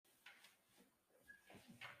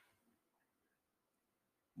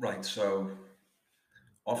Right, so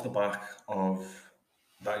off the back of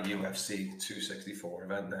that UFC 264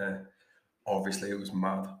 event there, obviously it was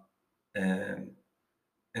mad. Um,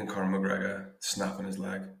 and Conor McGregor snapping his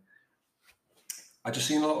leg. I just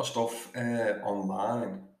seen a lot of stuff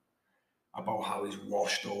online about how he's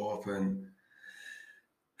washed up, and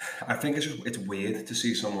I think it's weird to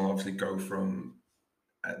see someone obviously go from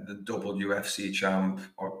the double UFC champ,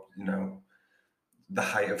 or the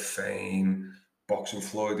height of fame, boxing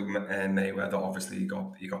Floyd and Mayweather. Obviously, he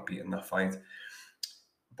got beaten in that fight,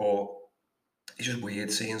 but it's just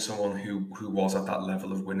weird seeing someone who was at that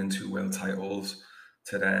level of winning two world titles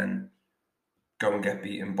to then go and get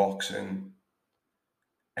beat in boxing,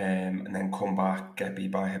 and then come back, get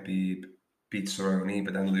beat by Habib, beat Cerrone,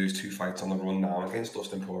 but then lose two fights on the run now against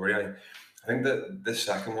Dustin Poirier. I think that the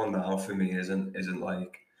second one now for me isn't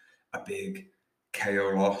like a big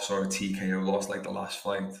KO loss or a TKO loss like the last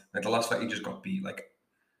fight. Like the last fight, he just got beat like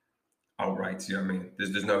outright. You know what I mean?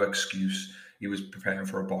 There's no excuse. He was preparing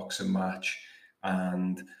for a boxing match,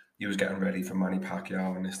 and he was getting ready for Manny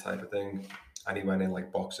Pacquiao and this type of thing, and he went in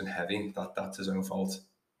like boxing heavy. That's his own fault.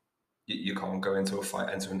 You can't go into a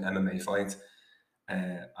fight, into an MMA fight,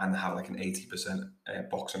 and have like an 80%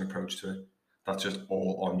 boxing approach to it. That's just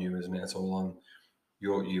all on you, isn't it? It's all on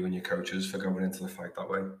you and your coaches for going into the fight that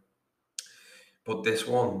way. But this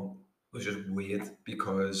one was just weird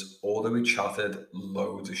because although he chatted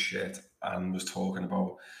loads of shit and was talking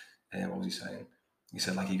about, what was he saying? He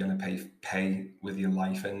said like you're gonna pay with your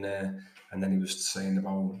life in there, and then he was saying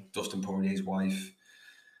about Dustin Poirier's wife.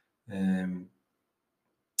 Um,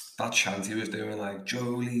 that chant he was doing like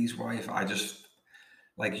Jolie's wife. I just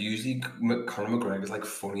like usually Conor McGregor's like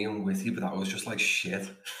funny and witty, but that was just like shit.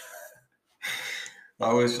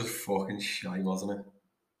 That was just fucking shy, wasn't it?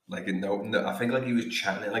 Like no, I think like he was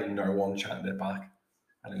chatting it like no one chatted it back,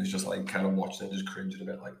 and it was just like kind of watching it, just cringing a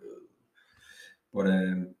bit, like. Ugh.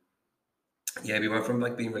 But yeah, we went from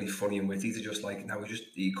like being really funny and witty to just like now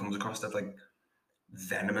he comes across that like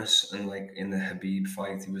venomous, and like in the Habib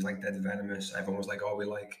fight he was like dead venomous. Everyone was like, oh, we'd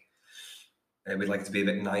like to be a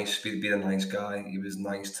bit nice, be the nice guy. He was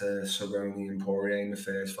nice to Cerrone and Poirier in the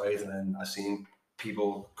first fight, and then I seen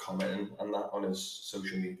people commenting on that on his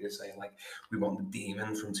social media saying like, "We want the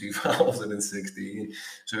demon from 2016."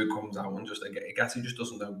 So he comes out and just, I guess he just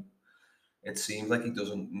doesn't know. It seems like he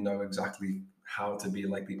doesn't know exactly how to be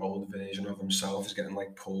like the old version of himself. He's getting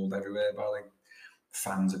like pulled everywhere by like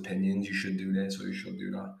fans' opinions. You should do this or you should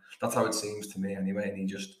do that. That's how it seems to me anyway. And he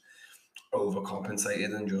just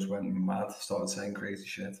overcompensated and just went mad, started saying crazy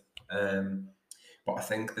shit. But I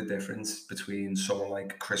think the difference between someone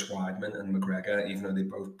like Chris Weidman and McGregor, even though they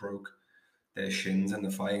both broke their shins in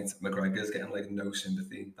the fight, McGregor's getting like no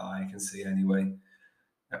sympathy that I can see anyway,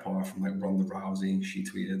 apart from like Ronda Rousey. She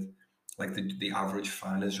tweeted like the average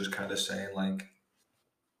fan is just kind of saying like,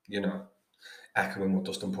 you know, echoing what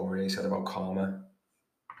Dustin Poirier said about karma.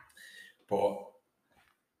 But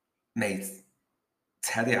mate,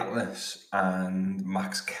 Teddy Atlas and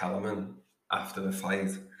Max Kellerman after the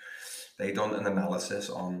fight, they done an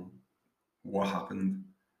analysis on what happened,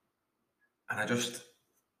 and I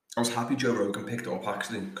was happy Joe Rogan picked it up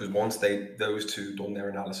actually, because once those two done their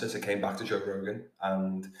analysis, it came back to Joe Rogan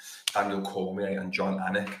and Daniel Cormier and John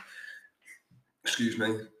Anik, excuse me,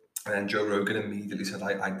 and then Joe Rogan immediately said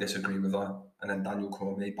I disagree with that, and then Daniel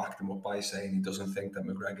Cormier backed him up by saying he doesn't think that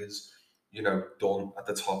McGregor's done at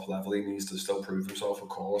the top level. He needs to still prove himself, of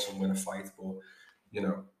course, and win a fight, but you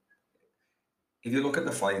know if you look at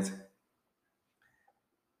the fight,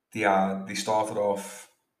 they started off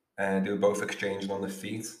and they were both exchanging on the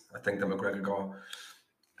feet. I think that McGregor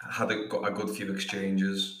got a good few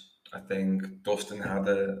exchanges. I think Dustin had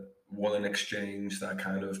a one exchange that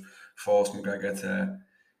kind of forced McGregor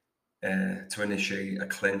to initiate a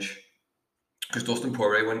clinch, because Dustin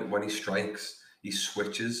Poirier, when he strikes, he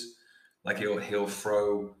switches. Like he'll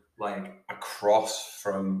throw like a cross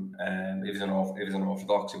from, if he's an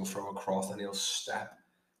orthodox, he'll throw a cross and he'll step,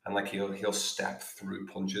 and like he'll step through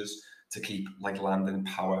punches to keep like landing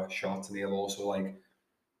power shots, and he'll also like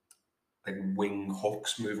wing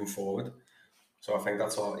hooks moving forward. So I think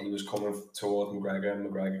that's all he was coming towards McGregor, and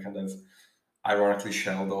McGregor kind of ironically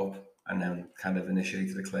shelled up and then kind of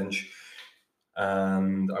initiated a clinch.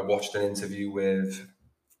 And I watched an interview with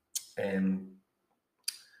um,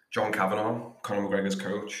 John Kavanagh, Conor McGregor's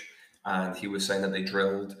coach, and he was saying that they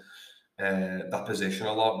drilled that position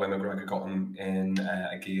a lot when McGregor got him in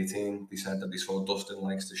a guillotine. They said that they saw Dustin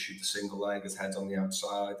likes to shoot the single leg, his head's on the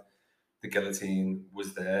outside. The guillotine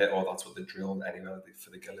was there, or that's what they drilled anyway,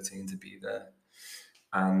 for the guillotine to be there.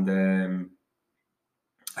 And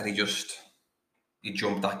he just he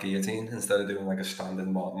jumped that guillotine instead of doing like a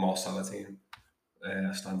standing Marcellitine,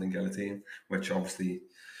 a standing guillotine, which obviously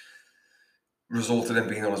resulted in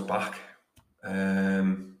being on his back. How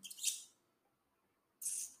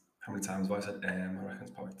many times have I said I reckon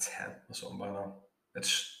it's probably 10 or something by now.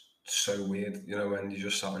 It's so weird, you know, when you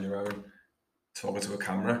just sat on your own talking to a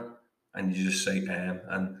camera and you just say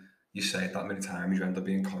and you say it that many times, you end up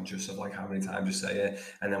being conscious of like how many times you say it,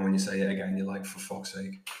 and then when you say it again, you're like, for fuck's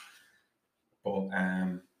sake. But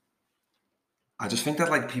I just think that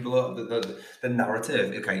like people are the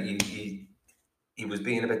narrative. Okay, he was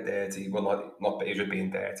being a bit dirty. Well, not but he was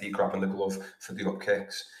being dirty, grabbing the glove for the up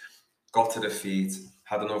kicks. Got to the feet,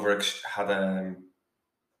 had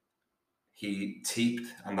he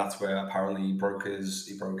teeped, and that's where apparently he broke his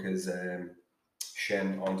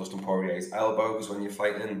shin on Dustin Poirier's elbow. Because when you're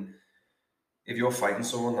fighting, if you're fighting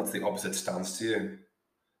someone that's the opposite stance to you,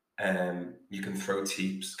 you can throw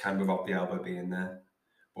teeps kind of without the elbow being there.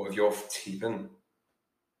 But if you're teeping,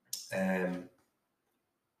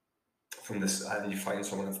 from this, and you're fighting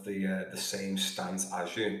someone that's the same stance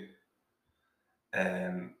as you,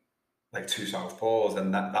 like two southpaws,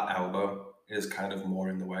 then that elbow is kind of more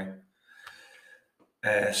in the way.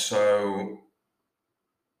 So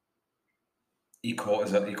he caught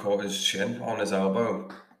his shin on his elbow,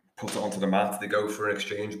 put it onto the mat. They go for an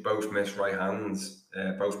exchange. Both miss right hands.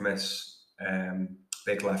 Both miss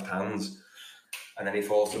big left hands, and then he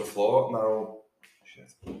falls to the floor.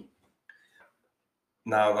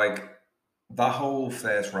 Now, like that whole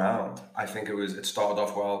first round, I think it started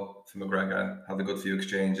off well for McGregor. Had a good few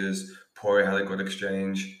exchanges. Poirier had a good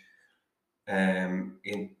exchange.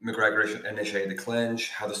 McGregor initiated the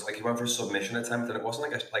clinch. He went for a submission attempt, and it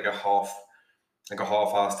wasn't like a half-assed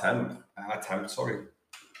attempt. Sorry,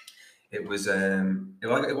 it was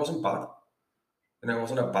it wasn't bad, and it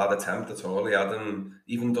wasn't a bad attempt at all. He had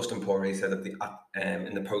even Dustin Poirier said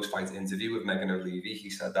in the post-fight interview with Megan O'Leary, he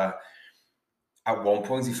said that at one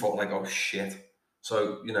point he thought like, oh shit.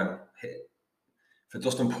 So you know, for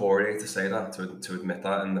Dustin Poirier to say that, to admit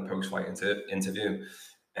that in the post-fight interview,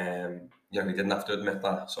 he didn't have to admit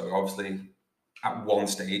that. So obviously, at one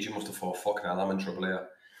stage, he must have thought, fucking hell, I'm in trouble here.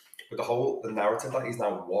 But the narrative that he's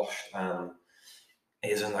now washed and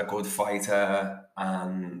isn't a good fighter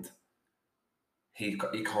and he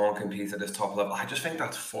can't compete at this top level, I just think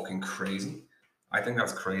that's fucking crazy. I think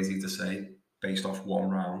that's crazy to say based off one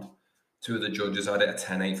round. Two of the judges had it a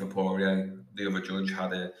 10-8 for Poirier. The other judge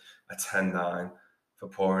had it a 10-9 for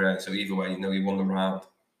Poirier. So either way, he won the round.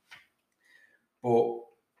 But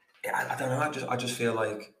yeah, I don't know. I just feel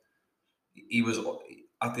like he was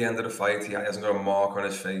at the end of the fight. He hasn't got a mark on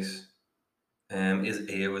his face. His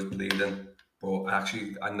ear was bleeding, but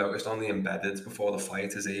I noticed on the embedded before the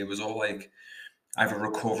fight, his ear was all like either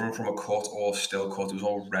recovering from a cut or still cut. It was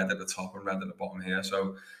all red at the top and red at the bottom here.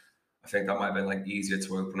 So I think that might have been like easier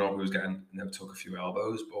to open up. He was getting, took a few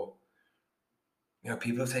elbows, but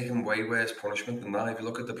people have taken way worse punishment than that. If you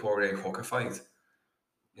look at the Poirier Hooker fight,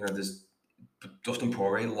 there's Dustin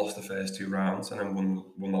Poirier lost the first 2 rounds and then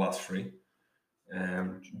won the last 3.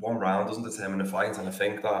 One round doesn't determine a fight, and I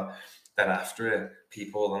think that then after it,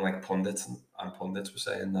 people and like pundits were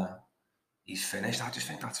saying that he's finished. I just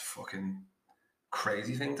think that's a fucking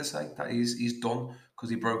crazy thing to say, that he's done because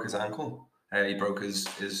he broke his ankle. He broke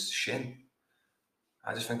his shin.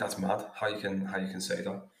 I just think that's mad how you can say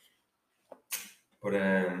that. But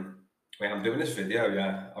when I'm doing this video,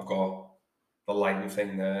 yeah, I've got the lighting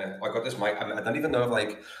thing there. I got this mic. I don't even know if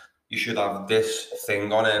like you should have this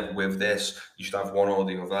thing on it with this. You should have one or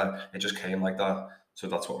the other. It just came like that. So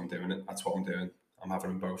that's what I'm doing. I'm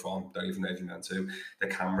having them both on. Don't even know if you meant to. The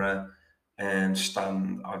camera and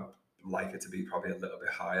stand, I'd like it to be probably a little bit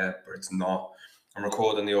higher, but it's not. I'm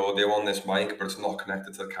recording the audio on this mic, but it's not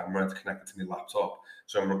connected to the camera. It's connected to my laptop.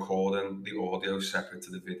 So I'm recording the audio separate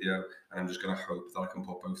to the video, and I'm just going to hope that I can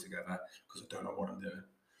put both together because I don't know what I'm doing.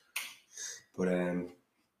 But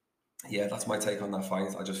yeah, that's my take on that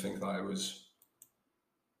fight. I just think that it was,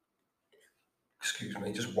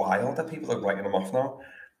 just wild that people are writing him off now.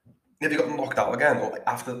 If he got knocked out again, or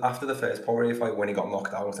after the first Poirier fight, when he got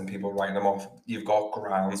knocked out and people writing him off, you've got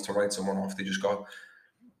grounds to write someone off.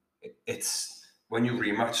 It's when you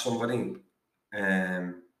rematch somebody,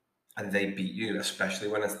 and they beat you, especially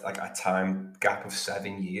when it's like a time gap of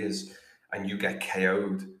 7 years, and you get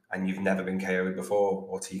KO'd and you've never been KO'd before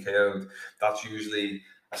or TKO'd. That's usually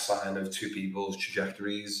a sign of two people's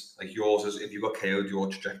trajectories. Like yours is, if you got KO'd, your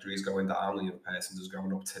trajectory is going down and the other person's is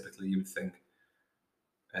going up. Typically, you would think.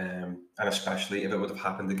 And especially if it would have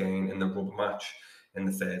happened again in the rubber match in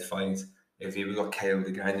the third fight, if he got KO'd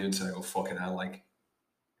again, you'd say, "Oh fucking hell!" Like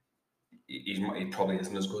he probably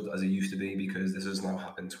isn't as good as he used to be because this has now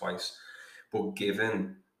happened twice. But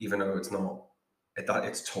given, even though it's not, that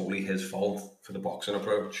it's totally his fault for the boxing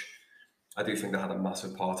approach, I do think they had a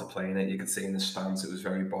massive part to play in it. You could see in the stance it was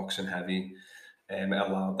very boxing heavy. It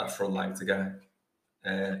allowed that front leg to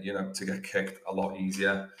get kicked a lot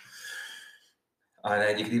easier. And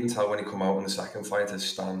then you could even tell when he come out in the second fight, his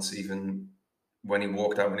stance, even when he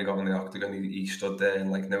walked out, when he got in the octagon, he stood there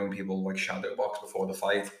and like knowing people like shadow box before the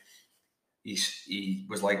fight. He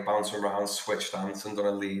was like bouncing around, switch stance, and done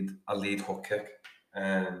a lead hook kick,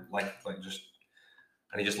 and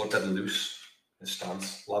and he just looked at loose his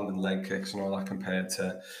stance, landing leg kicks and all that compared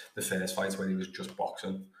to the first fight where he was just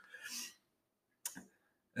boxing.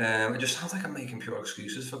 It just sounds like I'm making pure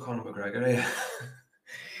excuses for Conor McGregor here.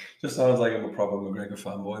 Just sounds like I'm a proper McGregor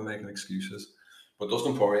fanboy making excuses. But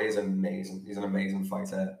Dustin Poirier is amazing. He's an amazing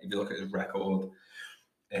fighter. If you look at his record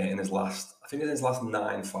in his last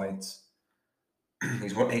 9 fights,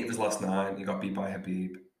 he's won 8 of his last 9. He got beat by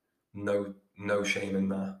Khabib. No shame in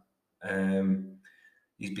that.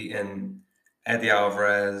 He's beaten Eddie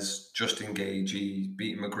Alvarez, Justin Gaethje,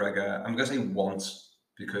 beaten McGregor. I'm gonna say once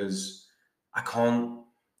because I can't,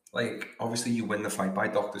 like, obviously you win the fight by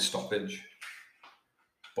doctor stoppage,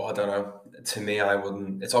 but I don't know. To me, I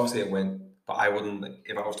wouldn't. It's obviously a win, but I wouldn't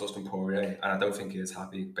if I was Dustin Poirier, and I don't think he is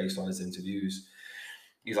happy based on his interviews.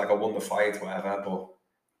 He's like, I won the fight, whatever, but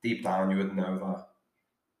deep down you would know that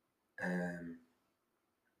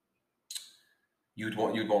you'd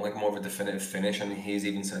want like more of a definitive finish, and he's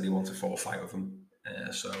even said he wants a 4 fight with him.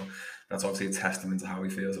 So that's obviously a testament to how he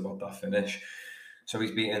feels about that finish. So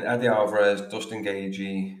he's beaten Eddie Alvarez, Dustin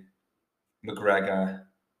Gaethje, McGregor,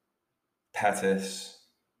 Pettis,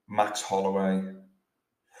 Max Holloway.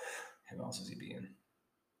 Who else has he beaten?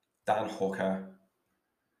 Dan Hooker.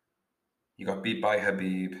 He got beat by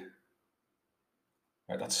Khabib.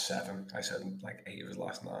 Right, that's 7. I said like 8 of his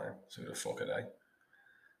last 9. So the fuck a day.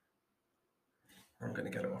 I'm going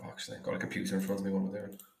to get it off, actually. Got a computer in front of me. What am I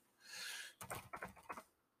doing?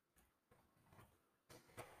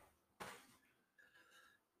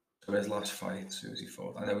 So his last fight, who has he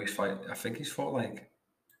fought? I think he's fought like,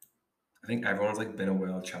 I think everyone's like been a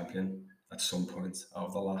world champion at some point out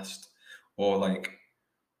of the last, or like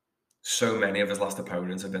so many of his last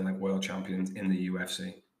opponents have been like world champions in the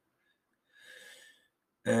UFC.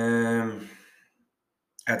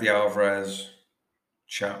 Eddie Alvarez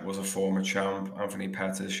was a former champ. Anthony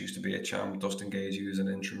Pettis used to be a champ. Dustin Gaethje was an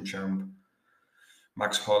interim champ.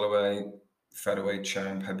 Max Holloway, featherweight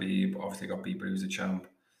champ. Khabib obviously got beat, but he was a champ.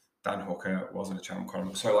 Dan Hooker wasn't a champ.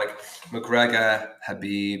 So like McGregor,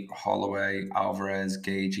 Khabib, Holloway, Alvarez,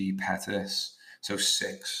 Gaethje, Pettis. So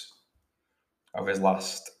 6 of his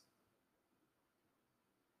last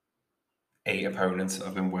 8 opponents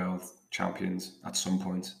have been world champions at some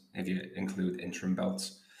point, if you include interim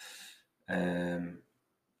belts,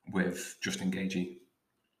 with Justin Gaethje.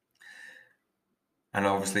 And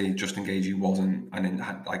obviously Justin Gaethje wasn't, and then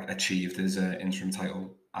had like achieved his interim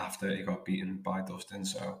title after he got beaten by Dustin.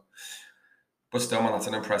 So, but still, man, that's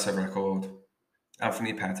an impressive record.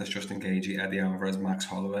 Anthony Pettis, Justin Gaethje, Eddie Alvarez, Max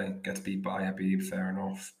Holloway gets beat by Khabib, fair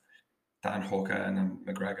enough. Dan Hooker and then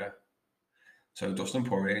McGregor. So Dustin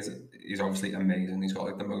Poirier, he's obviously amazing. He's got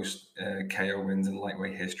like the most KO wins in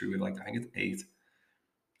lightweight history with like, I think it's 8.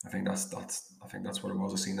 I think that's what it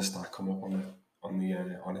was. I've seen the stat come up on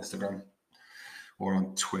Instagram or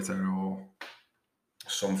on Twitter or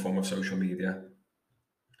some form of social media.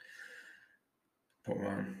 But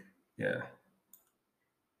man, yeah,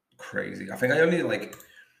 crazy. I think I only like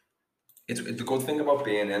it's the good thing about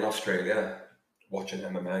being in Australia watching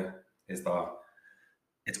MMA is that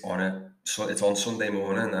it's on it. So it's on Sunday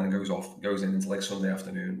morning and goes into like Sunday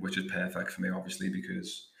afternoon, which is perfect for me, obviously,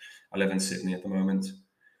 because I live in Sydney at the moment.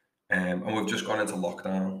 And we've just gone into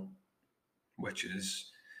lockdown, which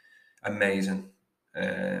is amazing.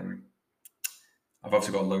 I've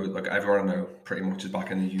obviously got like everyone I know pretty much is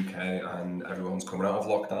back in the UK and everyone's coming out of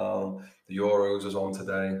lockdown. The Euros is on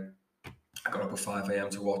today. I got up at 5 a.m.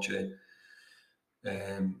 to watch it.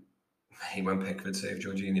 When Pickford saved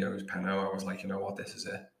Jorginho's penalty, I was like, you know what, this is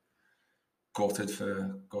it. Gutted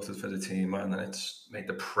for the team, man, and it's made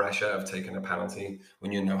the pressure of taking a penalty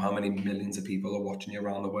when you know how many millions of people are watching you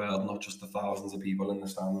around the world, not just the thousands of people in the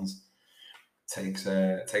stands. Takes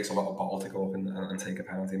a lot of bottle to go up and take a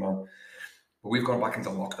penalty, man. But we've gone back into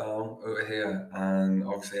lockdown over here, and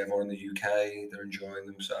obviously everyone in the UK, they're enjoying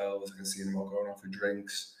themselves. I can see them all going out for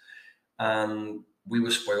drinks, and we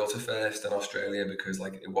were spoiled at first in Australia because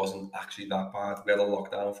like it wasn't actually that bad. We had a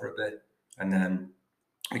lockdown for a bit, and then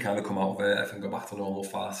we kind of come out of it and go back to normal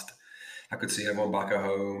fast. I could see everyone back at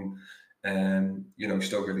home.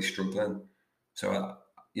 Still really struggling. So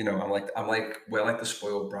I'm like we're like the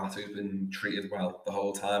spoiled brat who's been treated well the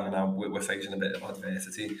whole time, and now we're facing a bit of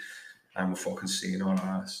adversity, and we're fucking seeing our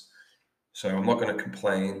ass. So I'm not going to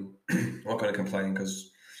complain. I'm not going to complain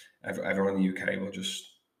because everyone in the UK will just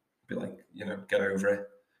be like, get over it.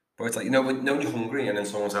 But it's like, when you're hungry and then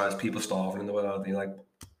someone says people starving in the world, and you're like,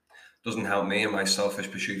 doesn't help me in my selfish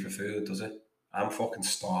pursuit for food, does it? I'm fucking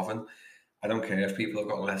starving. I don't care if people have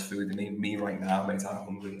got less food than me. Me right now, mate, I'm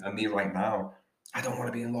hungry. And me right now, I don't want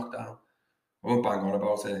to be in lockdown. I won't bang on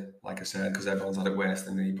about it, like I said, because everyone's had it worse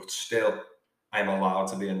than me. But still, I'm allowed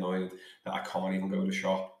to be annoyed that I can't even go to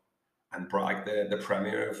shop and brag. The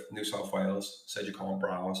Premier of New South Wales said you can't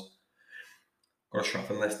browse. Got a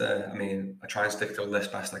shopping list there. I mean, I try and stick to a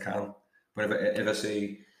list best I can. But if I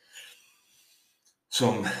see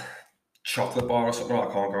some chocolate bar or something,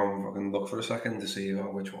 I can't go and fucking look for a second to see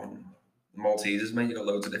which one. Maltesers, mate. You got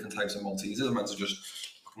loads of different types of Maltesers. I meant to just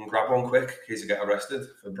grab one quick in case you get arrested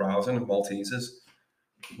for browsing of Maltesers.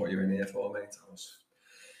 What you're in here for, mate? I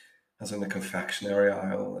was in the confectionery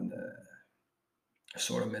aisle and I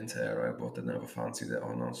saw a mint here, but they never fancied it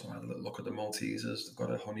or not. So I had a little look at the Maltesers. They've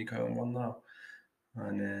got a honeycomb one now.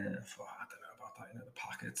 And I thought, I don't know about that. The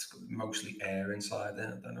packet's got mostly air inside it.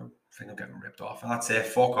 I don't know. I think I'm getting ripped off. And that's it.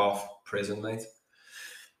 Fuck off. Prison, mate.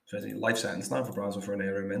 So it's a life sentence now for browsing for an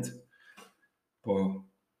Aero mint. But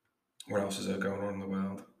what else is there going on in the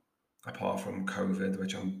world? Apart from COVID,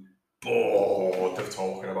 which I'm bored of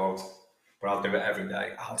talking about. But I'll do it every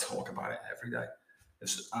day. I'll talk about it every day.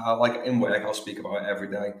 Like in work, I'll speak about it every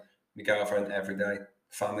day. My girlfriend every day.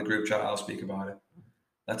 Family group chat, I'll speak about it.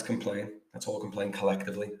 Let's complain. Let's all complain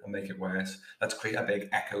collectively and make it worse. Let's create a big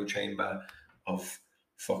echo chamber of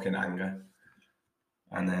fucking anger.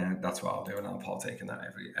 And that's what I'll do, and I'll partake in that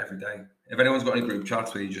every day. If anyone's got any group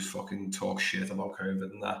chats where you just fucking talk shit about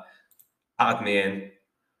COVID and that, add me in.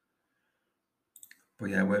 But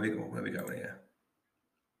yeah, where we going here?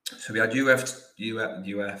 So we had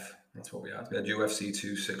UF. That's what we had. We had UFC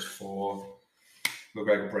 264.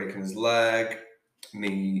 McGregor breaking his leg.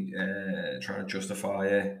 Me trying to justify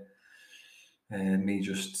it. And me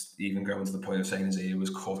just even going to the point of saying his ear was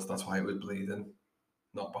cut. That's why it was bleeding.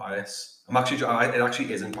 Not bias. It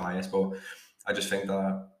actually isn't bias, but I just think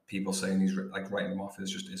that people saying he's like writing him off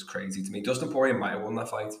is crazy to me. Dustin Poirier might have won that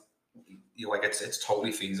fight. It's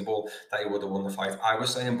totally feasible that he would have won the fight. I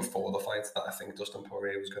was saying before the fight that I think Dustin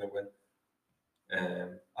Poirier was going to win.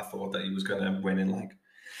 I thought that he was going to win in like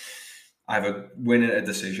either win in a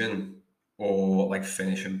decision or like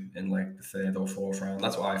finish him in like the third or fourth round.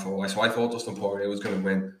 That's what I thought. So I thought Dustin Poirier was going to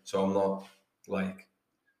win. So I'm not like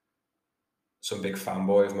some big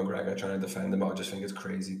fanboy of McGregor trying to defend him. I just think it's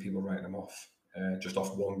crazy people writing him off just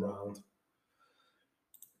off one round.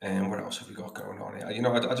 And what else have we got going on here?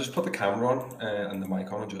 I just put the camera on and the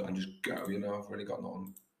mic on and just go. I've really got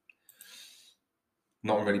nothing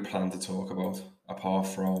really planned to talk about apart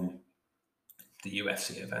from the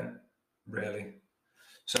UFC event, really.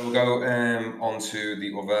 So we'll go on to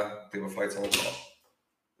the other fights on the card.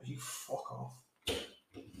 You fuck off.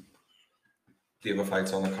 The other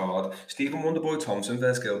fights on the card. Stephen Wonderboy Thompson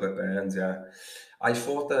versus Gilbert Burns. Yeah, I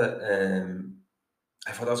thought that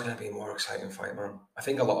was going to be a more exciting fight, man. I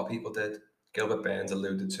think a lot of people did. Gilbert Burns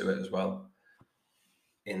alluded to it as well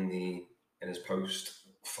in his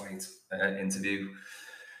post-fight interview.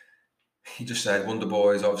 He just said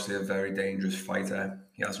Wonderboy is obviously a very dangerous fighter.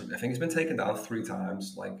 I think he's been taken down 3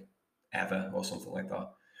 times, like ever or something like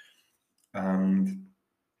that. And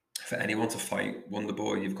for anyone to fight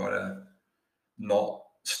Wonderboy, you've got to not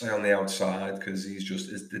stay on the outside because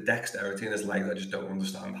is the dexterity in his legs. I just don't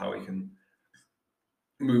understand how he can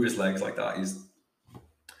move his legs like that.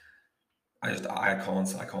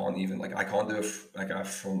 I can't even like I can't do a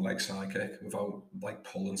front leg side kick without like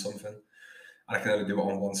pulling something. I can only do it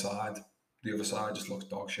on one side. The other side just looks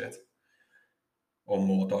dog shit, or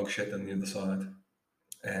more dog shit than the other side.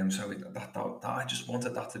 So that I just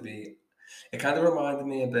wanted that to be. It kind of reminded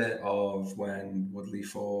me a bit of when Woodley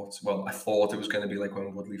fought. Well, I thought it was going to be like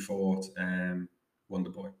when Woodley fought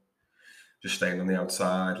Wonderboy. Just staying on the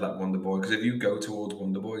outside, let Wonderboy. Because if you go towards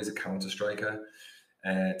Wonderboy, he's a counter striker.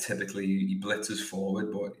 Typically, he blitzes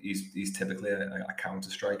forward, but he's typically a counter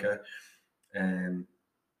striker.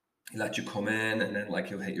 He lets you come in, and then like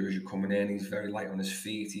he'll hit you as you're coming in. He's very light on his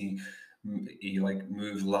feet. He like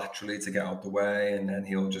moves laterally to get out the way, and then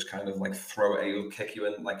he'll just kind of like throw it. He'll kick you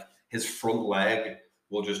in. Like his front leg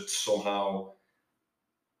will just somehow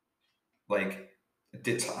like. I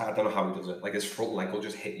don't know how he does it. Like his front leg will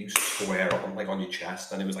just hit you square on like on your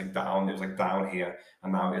chest, and it was like down here,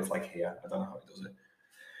 and now it's like here. I don't know how he does it.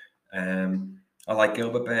 I like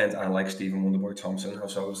Gilbert Burns and I like Stephen Wonderboy Thompson.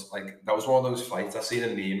 So I was like, that was one of those fights. I seen a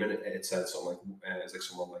meme and it said something like, it's like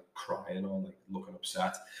someone like crying or like looking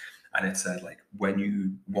upset. And it said like, when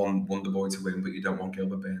you want Wonderboy to win, but you don't want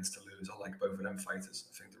Gilbert Burns to lose. I like both of them fighters.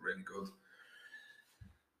 I think they're really good.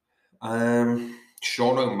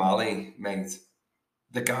 Sean O'Malley, mate.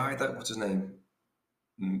 The guy that, what's his name?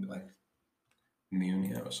 Like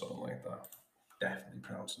Munio or something like that. Definitely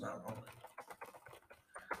pronouncing that wrong.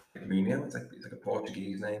 Munio, it's like a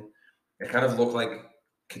Portuguese name. It kind of looked like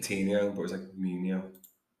Coutinho, but it was like Munio.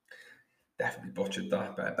 Definitely butchered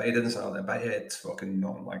that, but I bet it didn't sound that. I bet it's fucking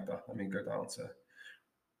nothing like that. Let me go down to.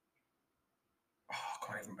 Oh, I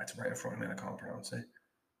can't even. It's right in front of me. I can't pronounce it.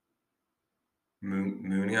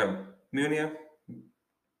 Munio. Munio.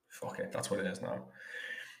 Fuck it. That's what it is now.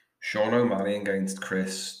 Sean O'Malley against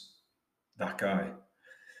Chris. That guy.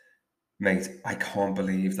 Mate, I can't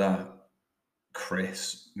believe that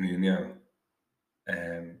Chris Munio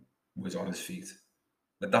was on his feet.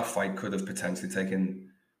 Like that fight could have potentially taken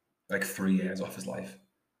like 3 years off his life.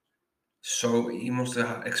 So he must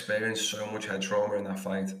have experienced so much head trauma in that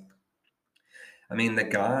fight. I mean, the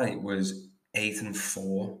guy was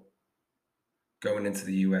 8-4 going into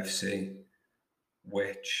the UFC,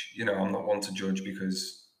 which, you know, I'm not one to judge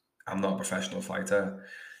because I'm not a professional fighter.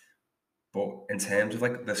 But in terms of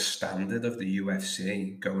like the standard of the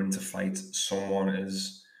UFC, going to fight someone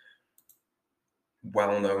as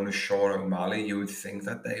well known as Sean O'Malley, you would think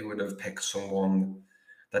that they would have picked someone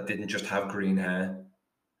that didn't just have green hair.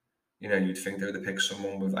 You know, you'd think they would have picked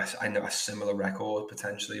someone with, I know, a similar record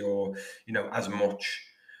potentially, or, you know, as much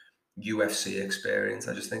UFC experience.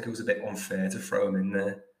 I just think it was a bit unfair to throw him in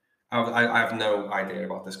there. I have no idea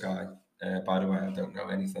about this guy. By the way, I don't know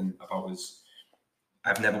anything about his.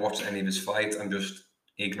 I've never watched any of his fights. I'm just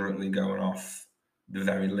ignorantly going off the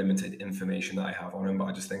very limited information that I have on him. But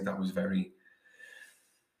I just think that was very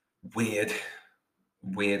weird,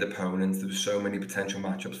 weird opponents. There were so many potential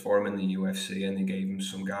matchups for him in the UFC, and they gave him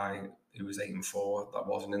some guy who was 8-4 that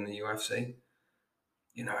wasn't in the UFC.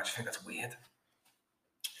 You know, I just think that's weird.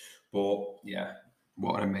 But yeah,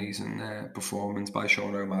 what an amazing performance by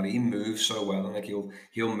Sean O'Malley. He moves so well, and like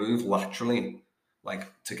he'll move laterally,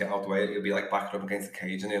 like to get out the way. He'll be like backing up against the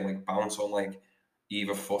cage, and he'll like bounce on like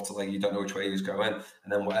either foot, like you don't know which way he's going,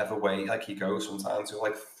 and then whatever way like he goes, sometimes he'll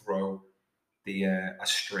like throw the a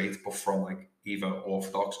straight, but from like either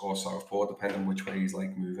orthodox or southpaw, depending on which way he's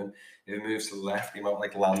like moving. If he moves to the left, he might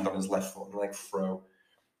like land on his left foot and like throw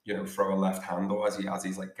a left hand, or as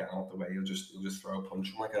he's like getting out the way, he'll just throw a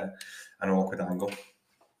punch from like an awkward angle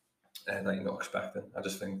that you're not expecting. I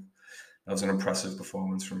just think that was an impressive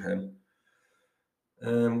performance from him.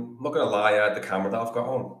 I'm not gonna lie, the camera that I've got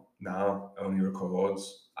on now only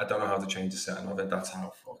records. I don't know how to change the setting of it. That's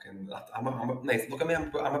how fucking. Mate, look at me.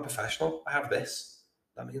 I'm a professional. I have this.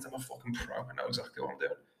 That means I'm a fucking pro. I know exactly what I'm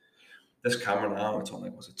doing. This camera now, it's on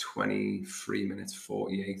like, was it 23 minutes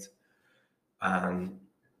 48, and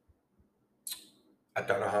I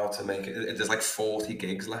don't know how to make it. There's like 40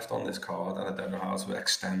 gigs left on this card, and I don't know how to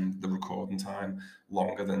extend the recording time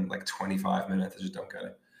longer than like 25 minutes. I just don't get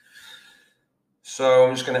it. So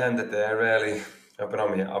I'm just going to end it there. Really, I've been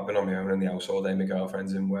on my own in the house all day. My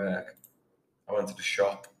girlfriend's in work. I went to the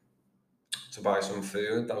shop to buy some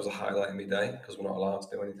food. That was a highlight of my day because we're not allowed to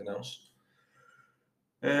do anything else.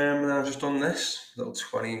 And then I've just done this little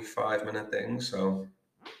 25-minute thing. So,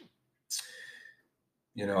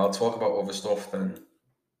 you know, I'll talk about other stuff than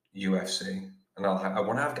UFC, and I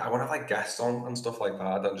want to have like guests on and stuff like that.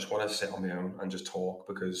 I don't just want to sit on my own and just talk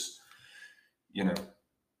because, you know,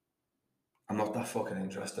 I'm not that fucking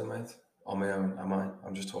interested, mate. On my own, am I?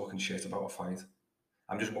 I'm just talking shit about a fight.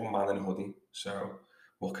 I'm just one man in a hoodie. So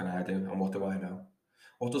what can I do, and what do I know?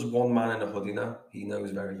 What does one man in a hoodie know? He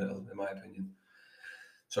knows very little, in my opinion.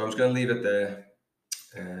 So I'm just going to leave it there,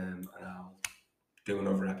 and I'll do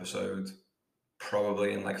another episode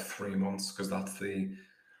probably in like 3 months because that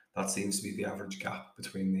seems to be the average gap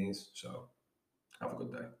between these. So have a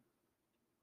good day.